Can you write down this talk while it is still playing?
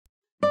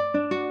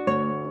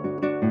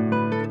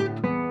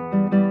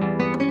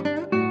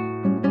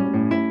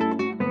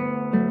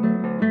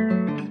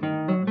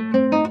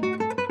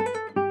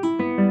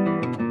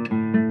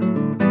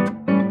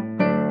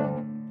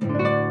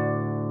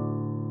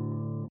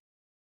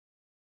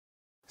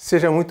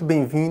Seja muito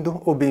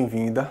bem-vindo ou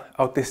bem-vinda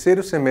ao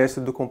terceiro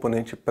semestre do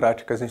componente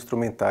Práticas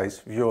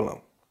Instrumentais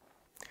Violão.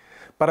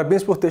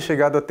 Parabéns por ter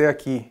chegado até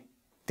aqui.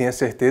 Tenha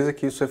certeza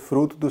que isso é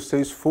fruto do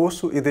seu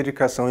esforço e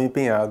dedicação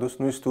empenhados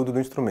no estudo do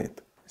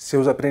instrumento.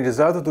 Seus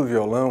aprendizados do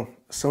violão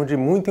são de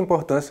muita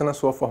importância na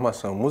sua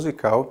formação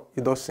musical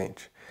e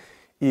docente.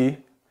 E,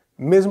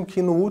 mesmo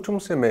que no último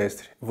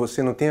semestre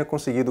você não tenha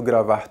conseguido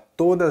gravar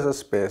todas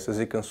as peças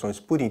e canções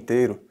por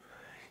inteiro,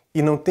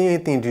 e não tenha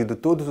entendido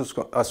todos os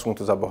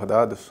assuntos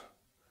abordados,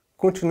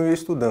 continue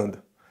estudando,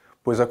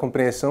 pois a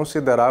compreensão se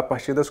dará a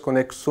partir das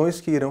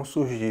conexões que irão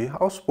surgir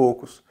aos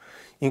poucos,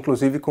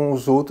 inclusive com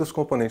os outros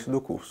componentes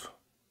do curso.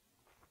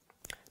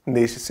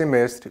 Neste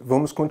semestre,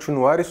 vamos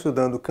continuar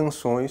estudando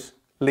canções,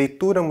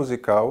 leitura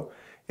musical,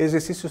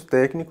 exercícios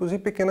técnicos e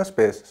pequenas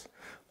peças,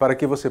 para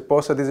que você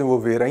possa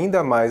desenvolver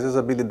ainda mais as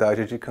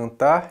habilidades de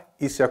cantar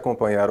e se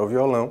acompanhar ao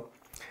violão,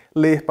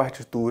 ler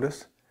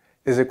partituras,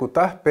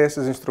 executar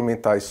peças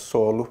instrumentais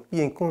solo e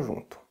em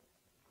conjunto.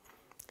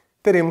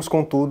 Teremos,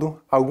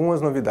 contudo,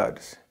 algumas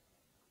novidades.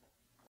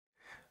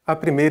 A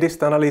primeira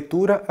está na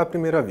leitura à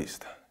primeira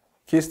vista,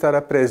 que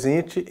estará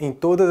presente em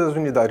todas as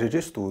unidades de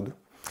estudo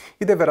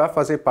e deverá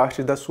fazer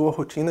parte da sua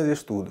rotina de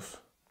estudos.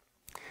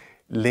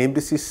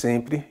 Lembre-se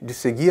sempre de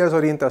seguir as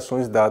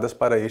orientações dadas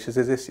para estes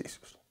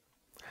exercícios.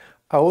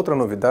 A outra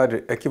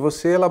novidade é que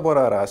você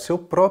elaborará seu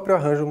próprio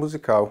arranjo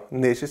musical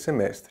neste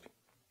semestre.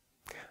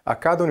 A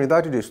cada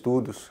unidade de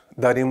estudos,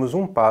 daremos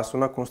um passo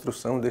na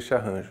construção deste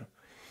arranjo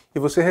e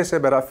você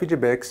receberá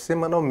feedbacks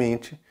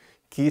semanalmente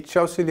que te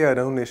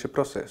auxiliarão neste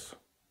processo.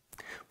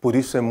 Por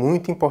isso é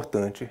muito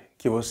importante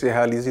que você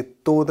realize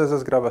todas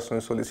as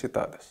gravações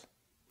solicitadas.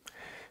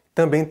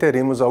 Também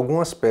teremos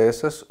algumas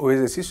peças ou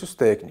exercícios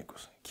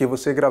técnicos que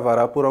você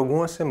gravará por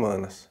algumas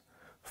semanas,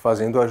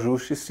 fazendo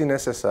ajustes, se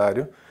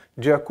necessário,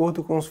 de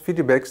acordo com os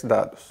feedbacks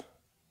dados.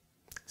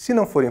 Se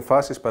não forem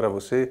fáceis para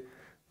você,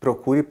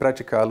 procure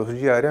praticá-los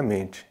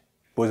diariamente,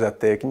 pois a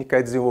técnica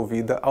é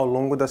desenvolvida ao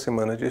longo da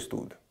semana de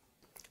estudo.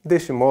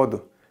 Deste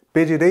modo,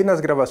 pedirei nas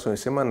gravações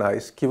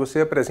semanais que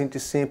você apresente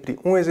sempre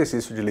um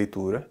exercício de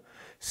leitura,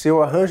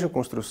 seu arranjo em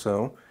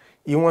construção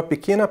e uma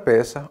pequena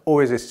peça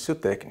ou exercício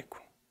técnico.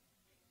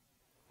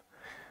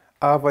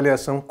 A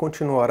avaliação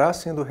continuará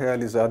sendo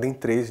realizada em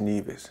 3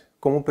 níveis,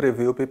 como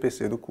prevê o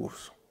PPC do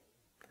curso.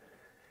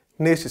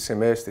 Neste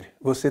semestre,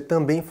 você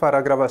também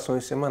fará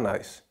gravações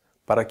semanais,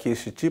 para que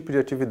este tipo de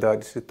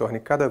atividade se torne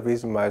cada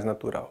vez mais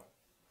natural.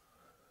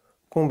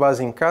 Com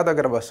base em cada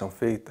gravação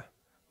feita,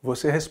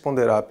 você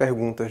responderá a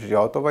perguntas de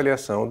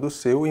autoavaliação do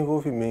seu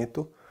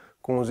envolvimento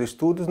com os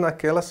estudos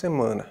naquela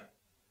semana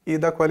e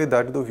da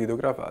qualidade do vídeo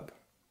gravado.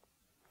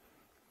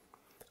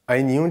 A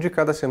N1 de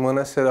cada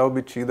semana será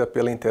obtida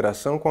pela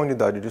interação com a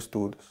unidade de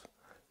estudos,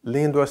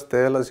 lendo as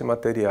telas e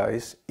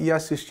materiais e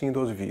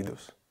assistindo aos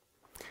vídeos,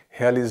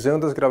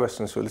 realizando as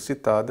gravações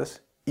solicitadas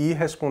e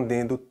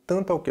respondendo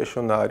tanto ao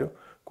questionário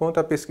quanto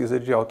à pesquisa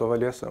de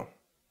autoavaliação.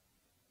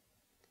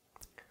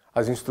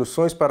 As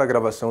instruções para a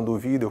gravação do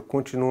vídeo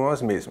continuam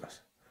as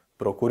mesmas.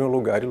 Procure um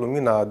lugar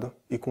iluminado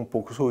e com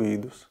poucos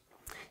ruídos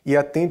e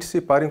atente-se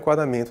para o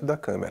enquadramento da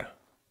câmera.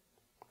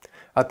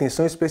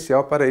 Atenção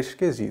especial para este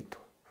quesito.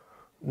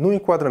 No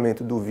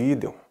enquadramento do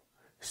vídeo,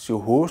 seu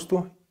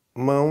rosto,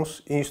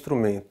 mãos e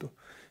instrumento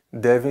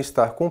devem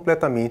estar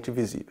completamente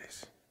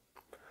visíveis.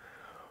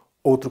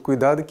 Outro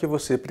cuidado que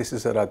você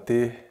precisará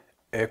ter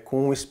é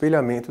com o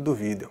espelhamento do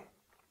vídeo.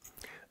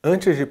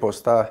 Antes de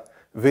postar,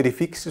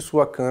 verifique se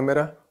sua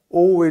câmera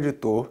ou o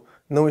editor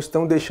não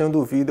estão deixando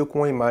o vídeo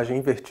com a imagem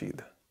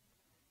invertida.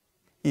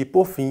 E,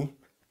 por fim,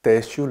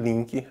 teste o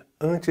link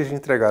antes de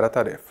entregar a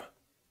tarefa.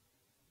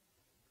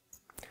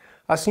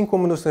 Assim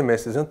como nos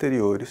semestres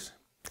anteriores,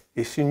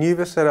 este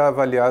nível será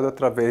avaliado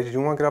através de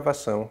uma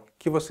gravação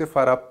que você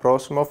fará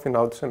próximo ao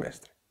final do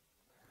semestre.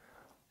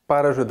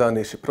 Para ajudar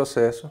neste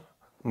processo,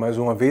 mais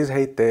uma vez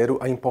reitero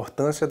a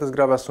importância das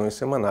gravações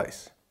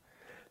semanais.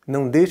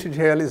 Não deixe de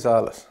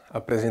realizá-las,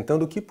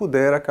 apresentando o que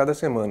puder a cada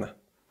semana,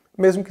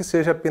 mesmo que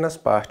seja apenas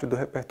parte do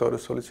repertório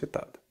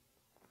solicitado.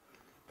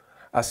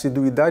 A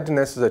assiduidade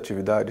nessas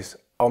atividades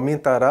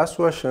aumentará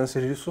suas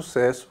chances de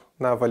sucesso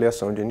na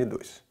avaliação de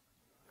N2.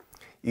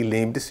 E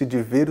lembre-se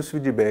de ver os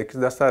feedbacks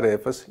das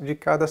tarefas de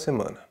cada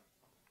semana.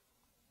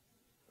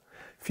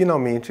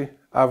 Finalmente,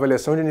 a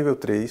avaliação de nível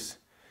 3,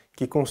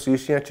 que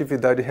consiste em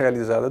atividade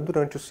realizada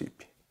durante o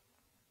CIP.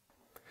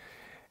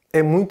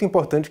 É muito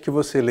importante que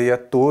você leia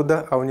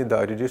toda a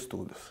unidade de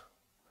estudos.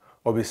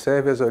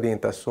 Observe as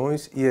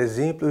orientações e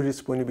exemplos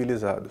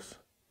disponibilizados.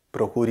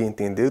 Procure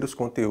entender os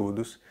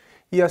conteúdos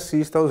e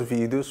assista aos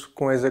vídeos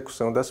com a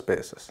execução das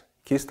peças,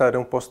 que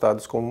estarão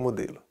postados como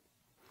modelo.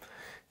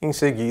 Em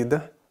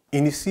seguida,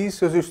 inicie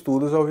seus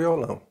estudos ao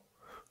violão,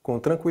 com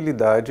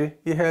tranquilidade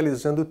e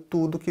realizando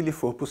tudo o que lhe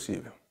for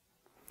possível.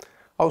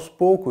 Aos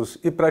poucos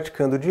e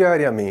praticando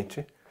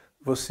diariamente,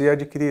 você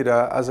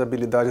adquirirá as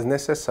habilidades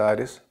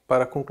necessárias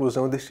para a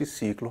conclusão deste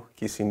ciclo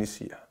que se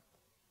inicia.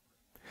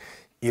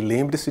 E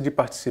lembre-se de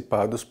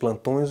participar dos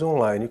plantões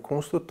online com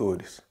os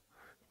tutores,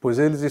 pois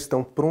eles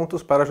estão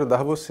prontos para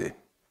ajudar você.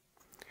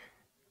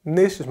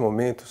 Nestes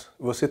momentos,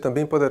 você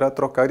também poderá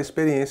trocar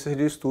experiências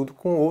de estudo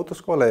com outros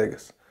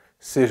colegas,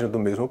 sejam do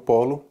mesmo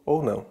polo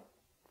ou não.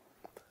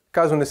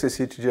 Caso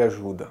necessite de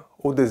ajuda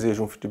ou deseje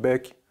um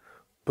feedback,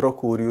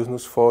 procure-os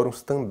nos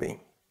fóruns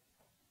também.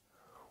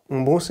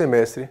 Um bom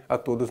semestre a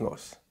todos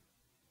nós!